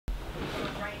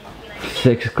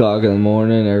6 o'clock in the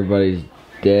morning, everybody's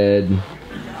dead,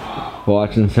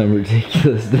 watching some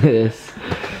ridiculousness,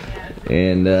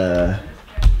 and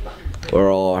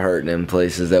we're all hurting in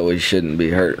places that we shouldn't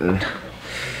be hurting.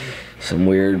 Some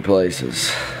weird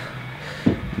places.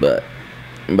 But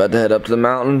I'm about to head up to the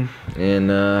mountain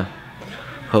and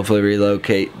hopefully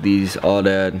relocate these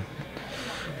aoudad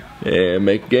and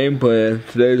make a game plan.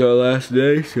 Today's our last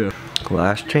day, so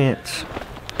last chance.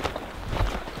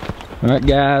 Alright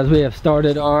guys, we have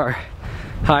started our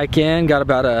hike in. Got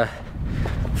about a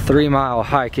 3-mile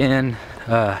hike in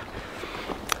to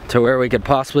where we could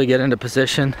possibly get into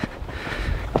position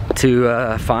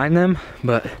to find them,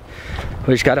 but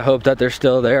we just gotta hope that they're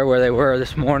still there where they were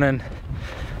this morning,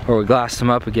 where we glassed them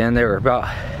up again. They were about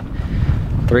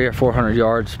 300 or 400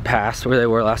 yards past where they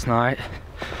were last night.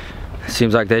 It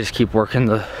seems like they just keep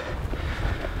working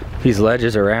these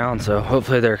ledges around, so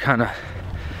hopefully they're kind of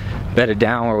bedded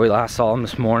down where we last saw them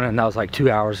this morning. That was like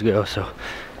 2 hours ago, so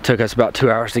it took us about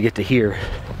 2 hours to get to here.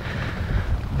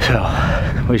 So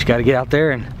we just got to get out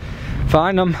there and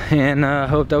find them and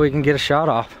hope that we can get a shot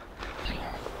off.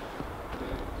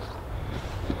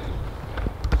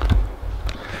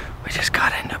 We just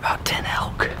got into about 10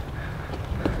 elk,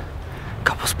 a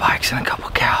couple spikes and a couple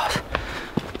cows.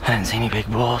 I didn't see any big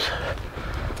bulls,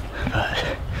 but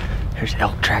there's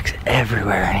elk tracks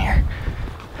everywhere in here.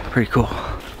 Pretty cool.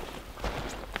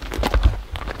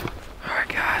 Alright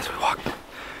guys, we walked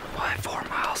probably 4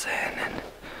 miles in and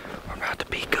we're about to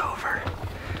peek over.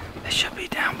 They should be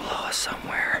down below us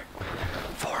somewhere,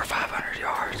 400 or 500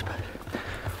 yards, but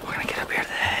we're gonna get up here to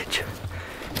the edge,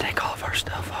 take all of our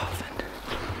stuff off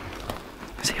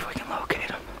and see if we can locate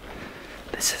them.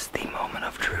 This is the moment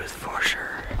of truth for sure.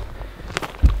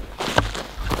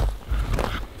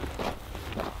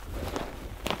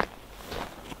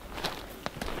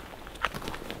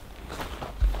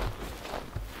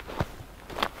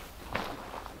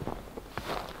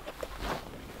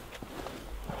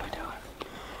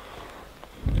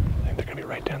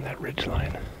 Right down that ridge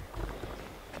line.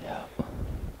 Yeah.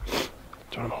 That's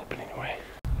what I'm hoping anyway.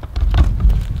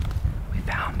 We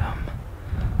found them.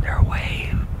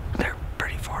 They're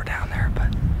pretty far down there,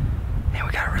 but man,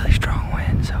 we got a really strong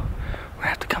wind, so we're gonna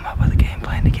have to come up with a game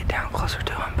plan to get down closer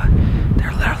to them, but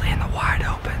they're literally in the wide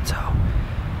open, so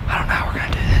I don't know how we're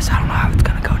gonna do this. I don't know how it's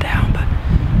gonna go down, but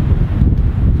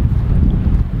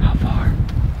how far?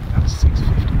 About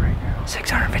 650 right now.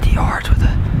 650 yards with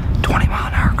a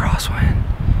 20-mile-an-hour crosswind.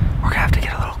 We're gonna have to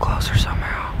get a little closer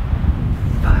somehow,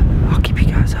 but I'll keep you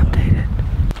guys updated.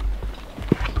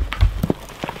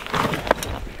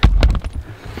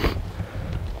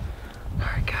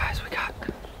 Alright guys,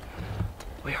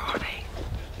 we are on a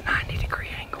 90-degree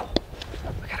angle.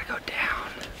 We gotta go down,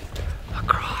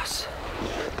 across.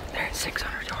 They're at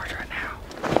 600 yards right now,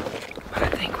 but I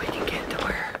think we can get to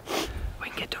where we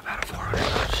can get to about a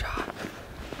 400-yard shot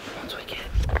once we get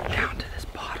down to this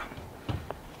bottom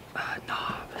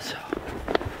knob. So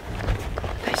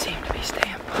they seem to be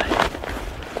staying put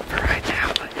for right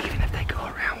now, but even if they go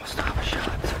around, we'll stop a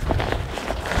shot. So we're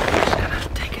just gonna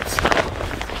take it slow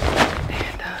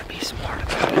and be smart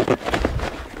about it.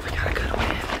 We got a good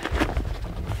wind,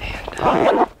 and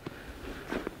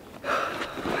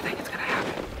I think it's gonna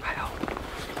happen. I hope.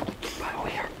 But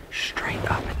we are straight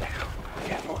up and down. We're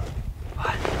getting one.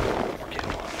 What? We're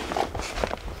getting one.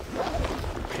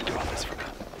 We can do all this for nothing.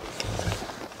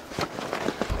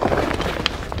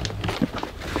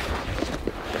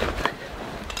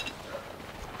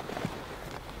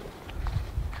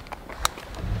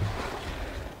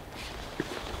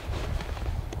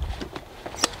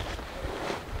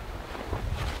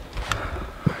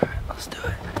 Let's do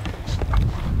it.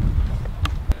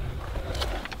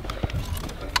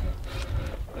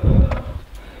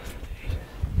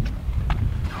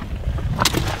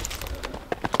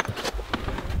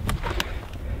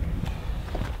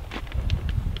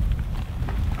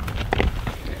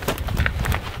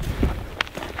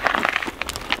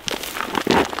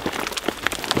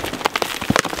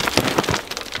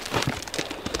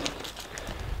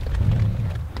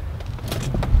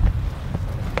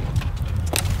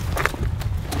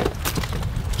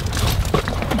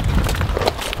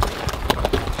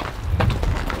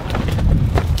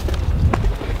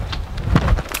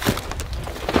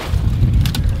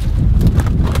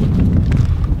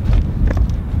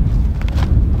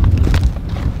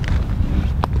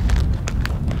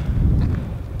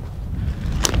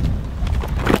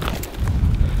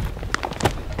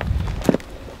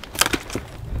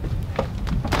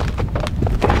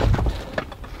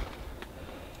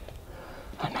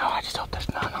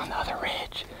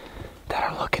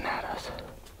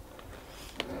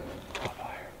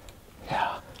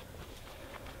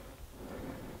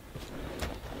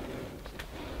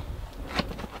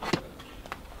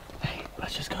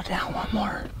 one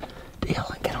more deal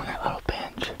and get on that little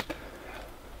bench.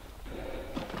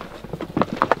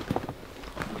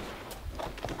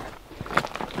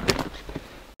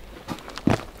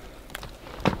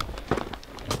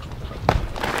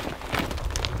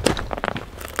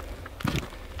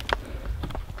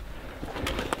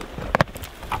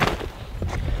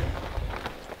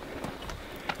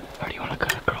 Or do you want to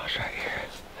cut across right here?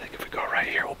 I think if we go right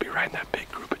here, we'll be right in that big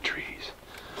group of trees.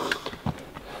 We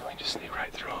can just sneak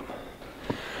right through them.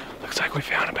 Looks like we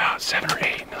found about 7 or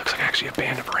 8. And it looks like actually a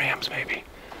band of rams, maybe.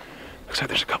 Looks like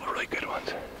there's a couple of really good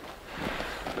ones.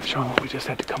 But show them what we just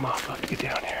had to come off of to get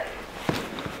down here.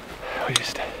 We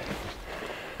just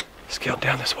scaled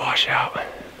down this washout. I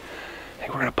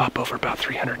think we're gonna pop over about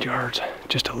 300 yards,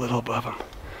 just a little above them.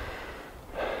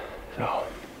 So.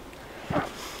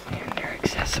 And they're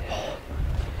accessible.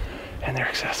 And they're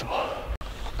accessible.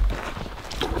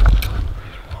 Here's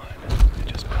one. They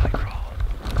just belly crawl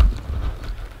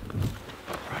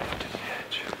right up to the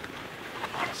edge.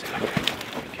 Honestly, like I can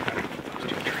get underneath those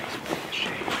 2 trees in the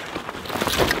shade.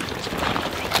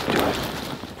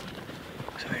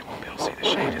 So they won't be able to see the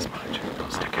shade as much.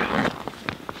 They'll stick out.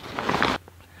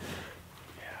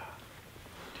 Yeah.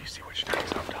 Do you see which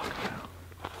trees I'm talking about?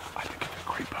 I think if we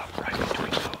creep up right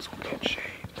between those, we'll get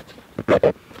shade.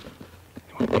 It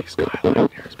won't be skyline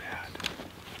near as bad.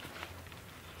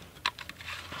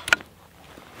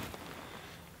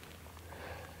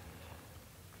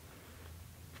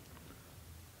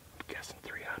 I'm guessing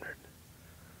 300.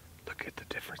 Look at the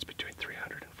difference between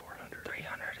 300 and 400.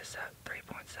 300 is at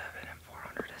 3.7 and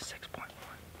 400 is 6.1.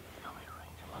 How many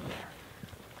range them up there?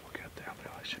 We'll get up there.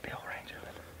 I should be able to range of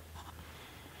it.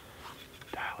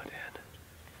 Dial it in.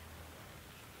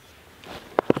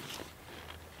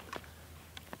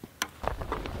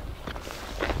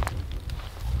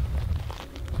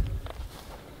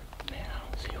 Man, I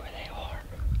don't see where they are.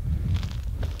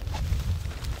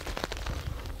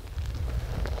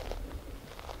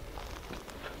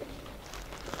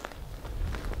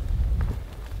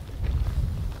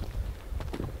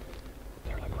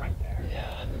 They're like right there.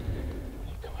 Yeah.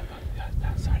 You come up on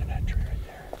that side of that tree right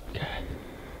there.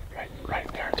 Okay. Right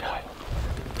there and dial.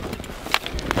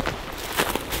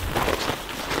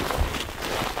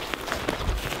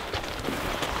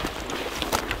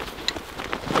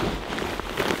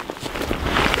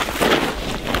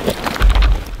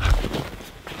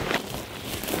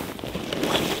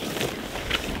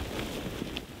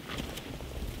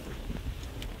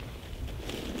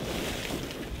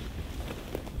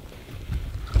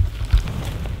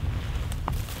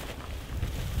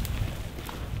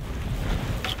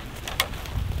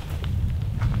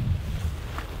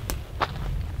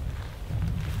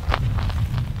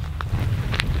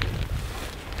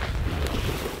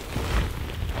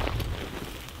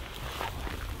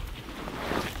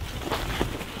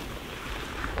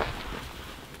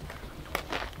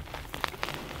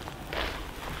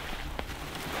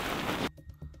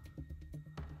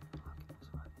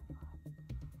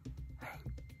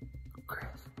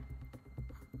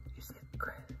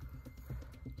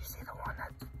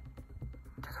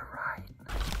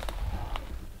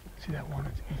 See that one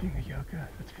that's eating the yucca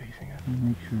that's facing us?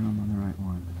 Make sure I'm on the right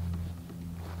one.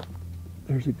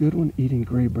 There's a good one eating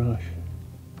gray brush.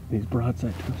 He's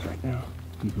broadside to us right now.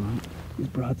 He's what? He's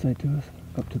broadside to us,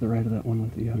 up to the right of that one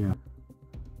with the yucca. Yeah.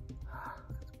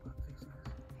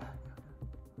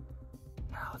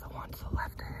 No, the one to the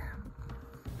left of him.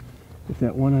 If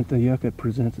that one at the yucca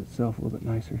presents itself a little bit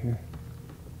nicer here.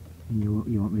 And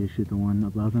you want me to shoot the one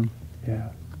above him? Yeah.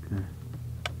 Okay.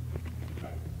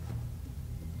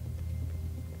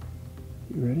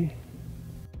 You ready?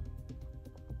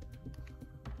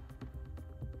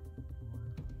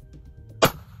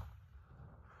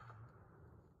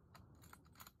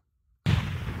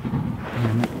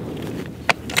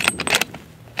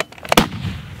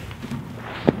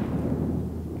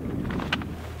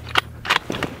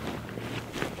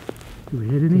 Did we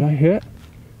hit any? Did I hit?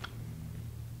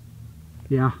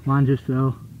 Yeah, mine just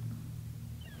fell.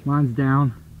 Mine's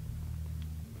down.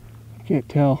 I can't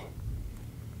tell.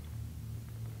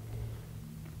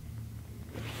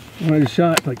 When I just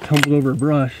shot, like tumbled over a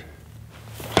brush.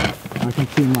 I can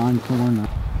see mine soaring up.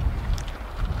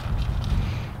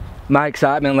 My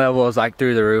excitement level is like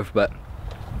through the roof, but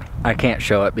I can't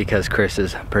show it because Chris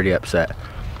is pretty upset.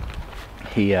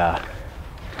 We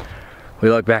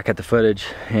look back at the footage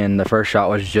and the first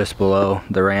shot was just below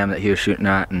the ram that he was shooting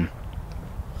at, and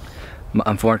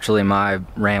unfortunately my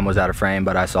ram was out of frame,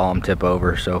 but I saw him tip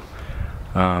over. So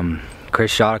Chris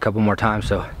shot a couple more times,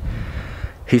 so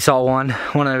he saw one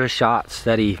of his shots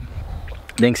that he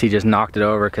thinks he just knocked it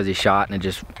over because he shot and it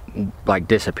just like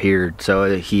disappeared.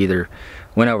 So he either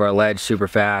went over a ledge super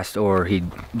fast or he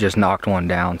just knocked one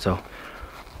down. So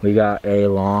we got a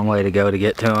long way to go to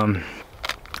get to him.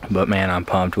 But man, I'm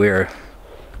pumped. We're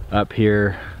up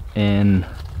here in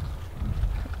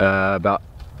about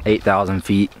 8,000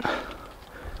 feet.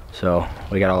 So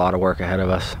we got a lot of work ahead of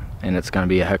us, and it's gonna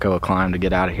be a heck of a climb to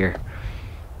get out of here.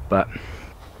 But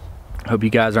hope you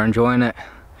guys are enjoying it.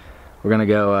 We're gonna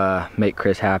go make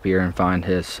Chris happier and find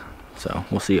his. So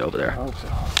we'll see you over there. I hope so.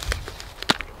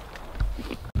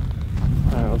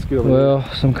 All right, let's go over Well,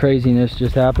 some craziness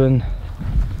just happened.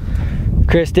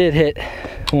 Chris did hit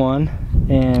one,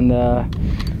 and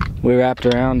we wrapped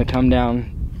around to come down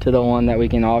to the one that we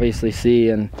can obviously see,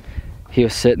 and he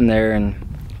was sitting there, and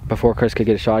before Chris could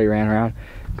get a shot, he ran around,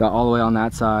 got all the way on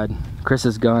that side.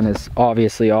 Chris's gun is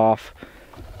obviously off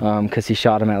because he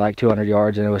shot him at like 200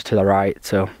 yards and it was to the right,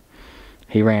 so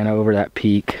he ran over that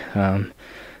peak.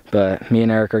 But me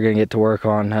and Eric are gonna get to work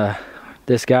on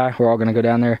this guy. We're all gonna go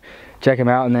down there, check him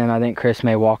out, and then I think Chris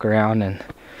may walk around and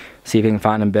see if he can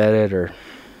find him bedded, or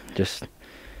just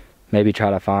maybe try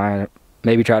to find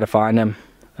him.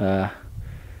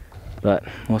 But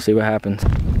we'll see what happens.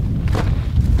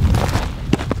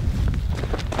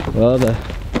 Well, the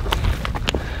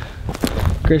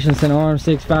Christensen Arms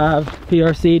 6.5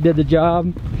 PRC did the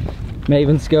job.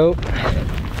 Maven scope.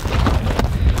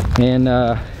 And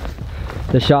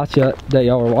the shots that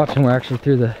y'all were watching were actually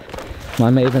through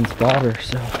my Maven spotter,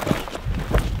 so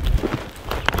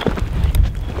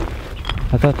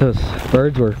I thought those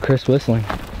birds were Chris whistling.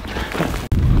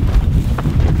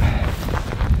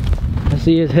 I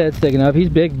see his head sticking up. He's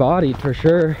big bodied for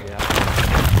sure. Yeah.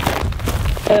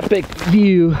 Epic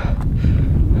view.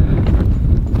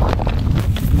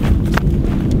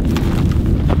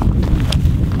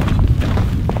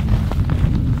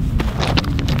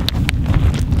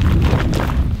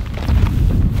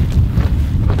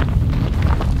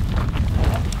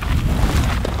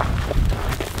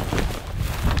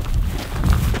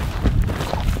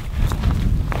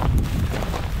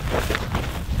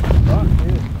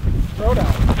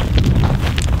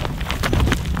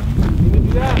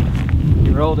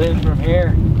 Rolled in from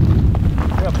here.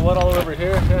 Got blood all over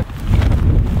here. Yeah.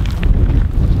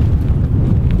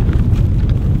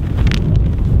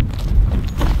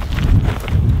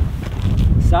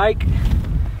 Psych.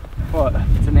 What?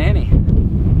 It's a nanny.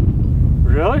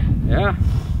 Really? Yeah.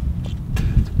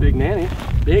 It's a big nanny.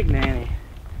 Big nanny.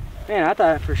 Man, I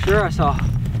thought for sure I saw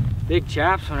big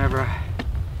chaps whenever I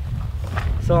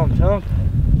saw him jump.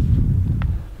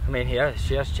 I mean, yeah,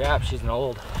 she has chaps. She's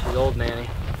old nanny.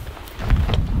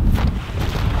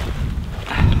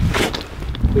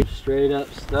 Straight up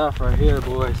stuff right here,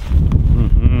 boys.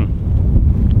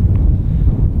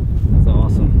 That's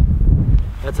awesome.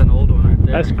 That's an old one right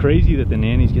there. That's crazy that the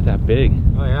nannies get that big.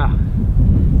 Oh yeah.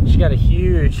 She got a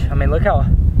huge, I mean, look how,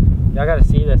 y'all gotta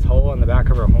see this hole in the back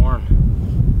of her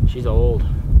horn. She's old.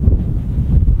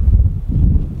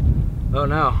 Oh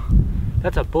no,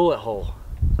 that's a bullet hole.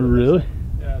 Really?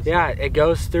 Yeah, it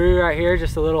goes through right here,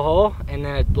 just a little hole, and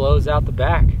then it blows out the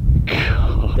back.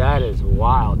 God. That is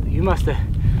wild.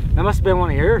 That must have been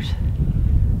one of yours.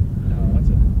 No, that's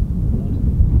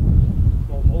an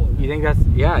old hole. You think that's,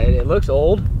 yeah, it looks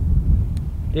old.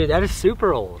 Dude, that is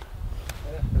super old.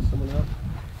 Yeah, that's someone else.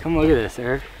 Come look at this,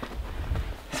 Eric.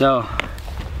 So,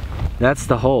 that's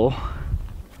the hole.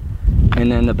 And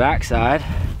then the back side.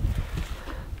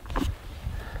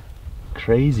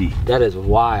 Crazy. That is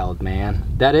wild, man.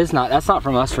 That's not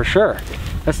from us for sure.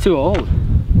 That's too old.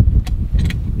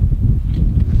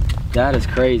 That is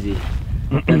crazy.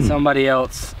 That somebody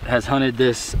else has hunted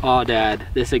this aoudad,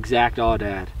 this exact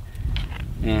aoudad,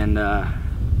 and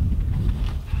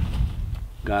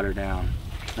got her down.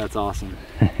 That's awesome.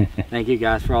 Thank you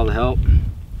guys for all the help.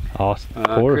 Awesome.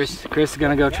 Of course. Chris is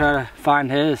gonna go try to find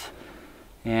his,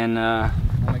 and I'm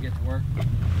gonna get to work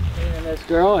and this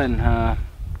girl, and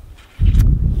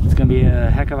it's gonna be a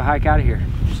heck of a hike out of here.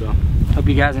 So hope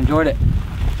you guys enjoyed it.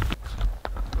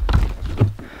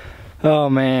 Oh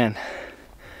man,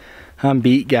 I'm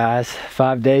beat, guys.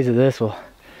 5 days of this will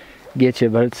get you,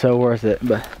 but it's so worth it.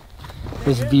 But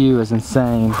this view is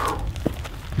insane.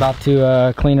 About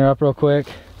to clean her up real quick,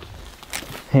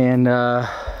 and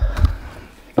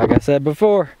like I said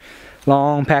before,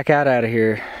 long pack out of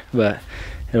here, but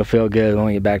it'll feel good when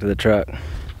we get back to the truck.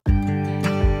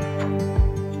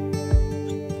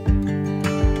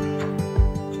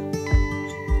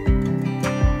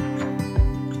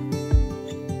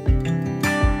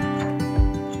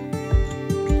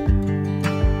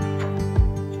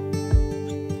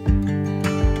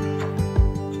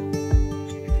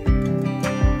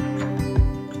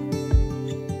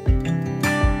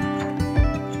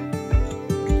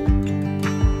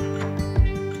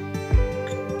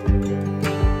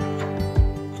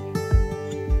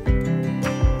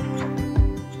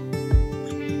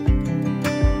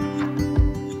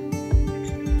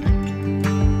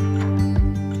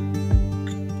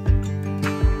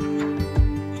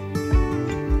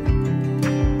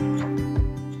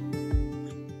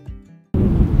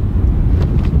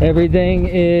 Everything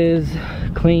is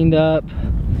cleaned up.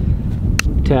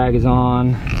 Tag is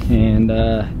on, and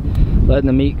letting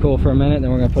the meat cool for a minute. Then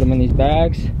we're gonna put them in these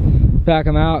bags, pack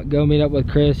them out, go meet up with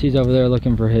Chris. He's over there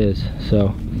looking for his. So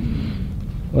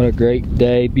what a great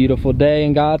day, beautiful day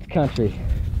in God's country.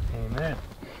 Amen.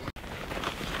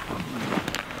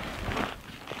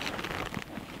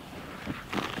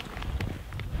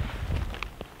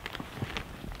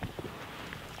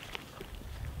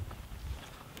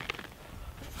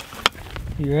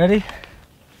 You ready?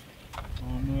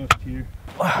 Almost here.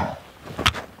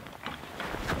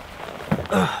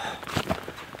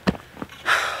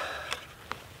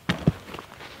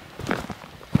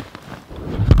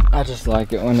 I just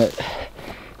like it when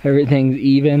everything's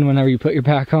even whenever you put your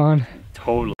pack on.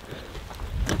 Totally.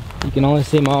 You can only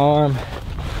see my arm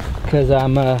because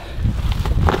I'm got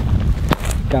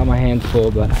my hands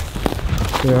full, but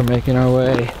we are making our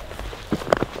way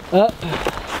up,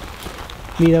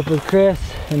 meet up with Chris,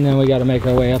 and then we got to make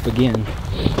our way up again.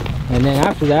 And then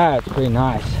after that, it's pretty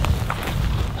nice.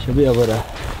 Should be able to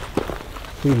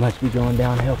pretty much be going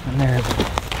downhill from there,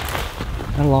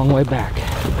 but a long way back.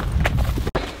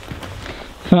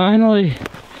 Finally,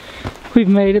 we've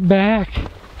made it back.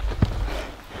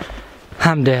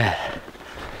 I'm dead.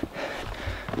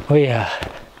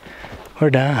 We're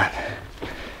done.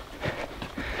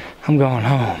 I'm going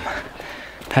home.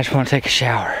 I just want to take a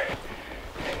shower.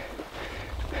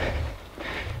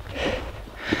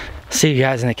 See you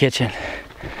guys in the kitchen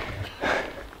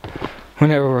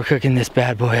whenever we're cooking this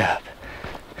bad boy up.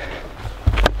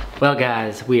 Well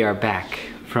guys, we are back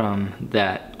from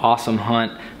that awesome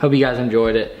hunt. Hope you guys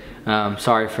enjoyed it.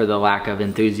 Sorry for the lack of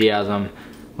enthusiasm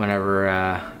whenever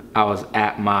I was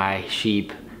at my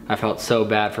sheep. I felt so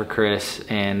bad for Chris,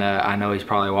 and I know he's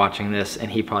probably watching this and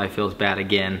he probably feels bad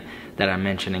again that I'm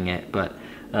mentioning it, but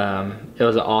it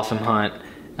was an awesome hunt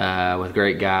with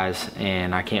great guys,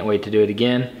 and I can't wait to do it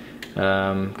again.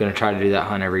 Gonna try to do that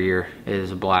hunt every year. It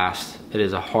is a blast. It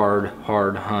is a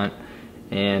hard hunt,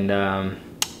 and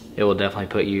it will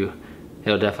definitely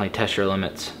it'll definitely test your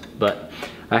limits. But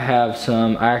I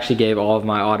actually gave all of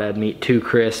my aoudad meat to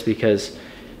Chris because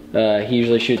he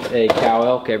usually shoots a cow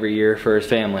elk every year for his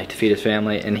family, to feed his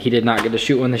family, and he did not get to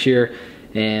shoot one this year.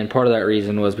 And part of that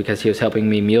reason was because he was helping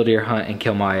me mule deer hunt and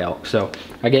kill my elk. So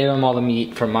I gave him all the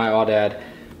meat from my aoudad,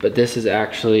 but this is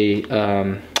actually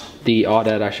the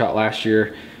aoudad I shot last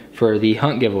year for the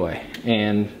hunt giveaway.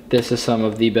 And this is some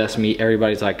of the best meat.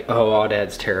 Everybody's like, oh,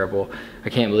 aoudad's terrible. I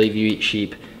can't believe you eat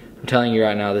sheep. I'm telling you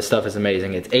right now, this stuff is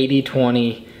amazing. It's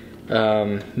 80-20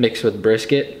 mixed with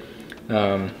brisket.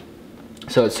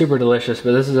 So it's super delicious,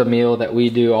 but this is a meal that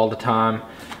we do all the time.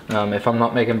 If I'm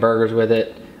not making burgers with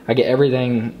it, I get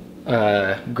everything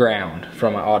ground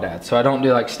from my aoudad. So I don't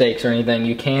do like steaks or anything.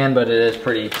 You can, but it is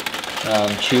pretty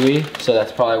chewy, so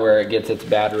that's probably where it gets its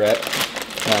bad rep.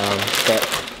 But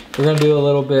we're gonna do a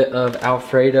little bit of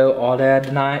Alfredo aoudad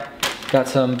tonight. Got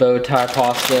some bow tie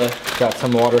pasta, got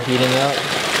some water heating up.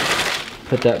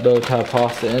 Put that bow tie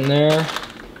pasta in there.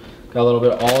 Got a little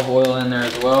bit of olive oil in there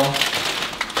as well.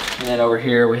 And then over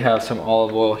here we have some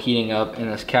olive oil heating up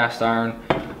in this cast iron.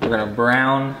 We're gonna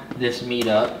brown this meat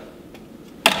up.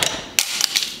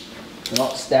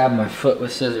 Don't stab my foot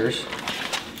with scissors.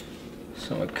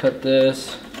 So I'm gonna cut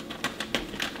this,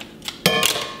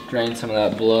 drain some of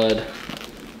that blood,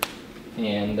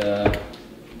 and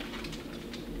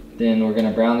then we're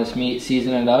gonna brown this meat,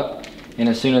 season it up, and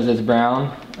as soon as it's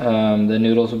brown, the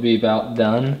noodles will be about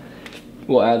done.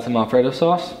 We'll add some Alfredo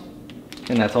sauce,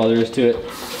 and that's all there is to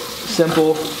it.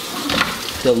 Simple,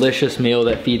 delicious meal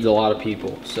that feeds a lot of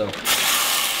people. So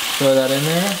throw that in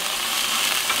there,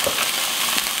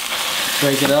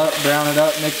 break it up, brown it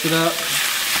up, mix it up.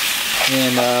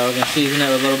 And we're gonna season it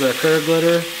with a little bit of curd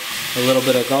glitter, a little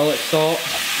bit of garlic salt,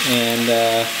 and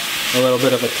a little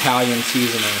bit of Italian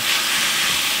seasoning.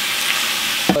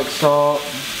 Garlic salt,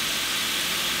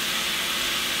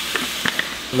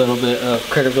 a little bit of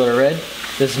critter glitter red.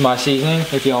 This is my seasoning.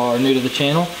 If y'all are new to the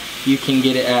channel, you can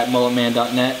get it at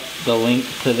mulletman.net. The link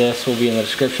to this will be in the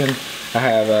description. I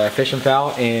have fish and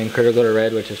fowl and critter glitter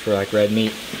red, which is for like red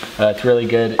meat. It's really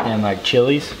good in like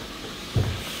chilies.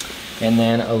 And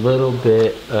then a little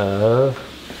bit of,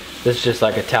 this is just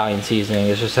like Italian seasoning.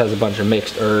 It just has a bunch of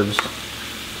mixed herbs,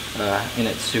 and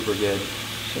it's super good.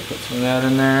 So put some of that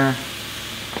in there.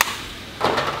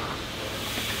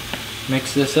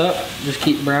 Mix this up, just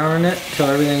keep browning it until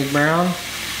everything's brown.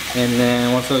 And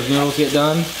then once those noodles get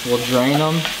done, we'll drain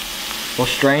them, we'll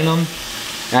strain them,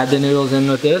 add the noodles in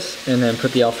with this, and then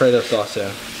put the Alfredo sauce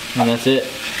in. And that's it.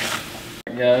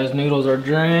 Guys, noodles are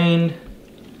drained.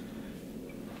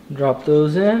 Drop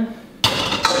those in.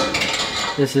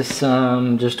 This is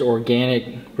some just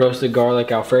organic roasted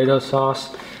garlic Alfredo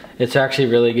sauce. It's actually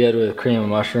really good with cream of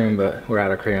mushroom, but we're out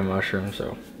of cream of mushroom,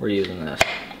 so we're using this.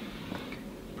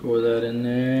 Pour that in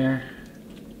there.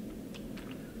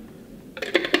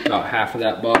 About half of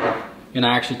that bottle. And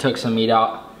I actually took some meat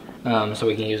out so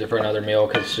we can use it for another meal,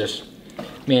 because it's just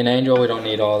me and Angel, we don't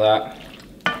need all that.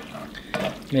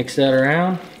 Mix that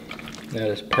around. That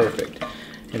is perfect.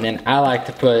 And then I like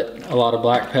to put a lot of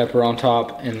black pepper on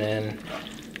top and then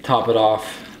top it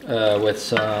off with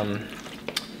some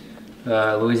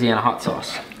Louisiana hot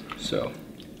sauce. So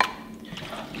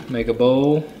make a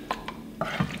bowl.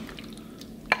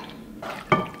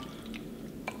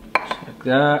 Just like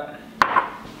that.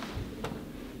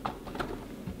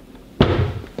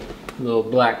 A little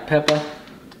black pepper.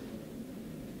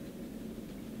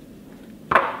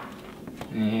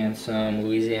 And some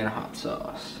Louisiana hot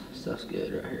sauce. Stuff's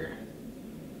good right here.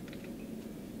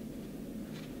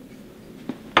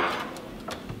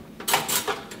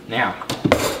 Now,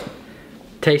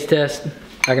 taste test.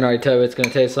 I can already tell you what it's gonna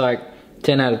taste like.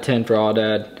 10 out of 10 for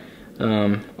Aoudad.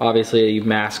 Obviously you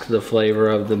mask the flavor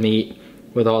of the meat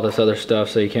with all this other stuff,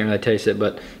 so you can't really taste it,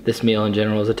 but this meal in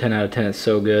general is a 10 out of 10. It's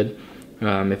so good.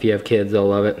 If you have kids, they'll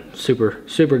love it. Super,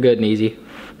 super good and easy.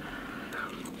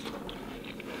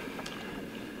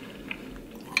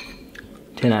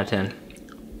 10 out of 10.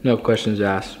 No questions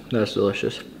asked. That's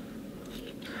delicious.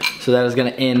 So that is gonna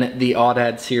end the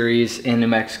Aoudad series in New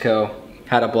Mexico.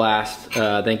 Had a blast.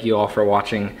 Thank you all for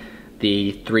watching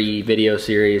the 3 video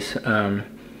series.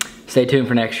 Stay tuned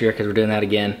for next year because we're doing that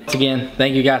again. Once again,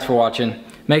 thank you guys for watching.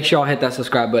 Make sure y'all hit that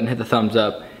subscribe button, hit the thumbs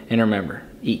up, and remember,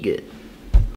 eat good.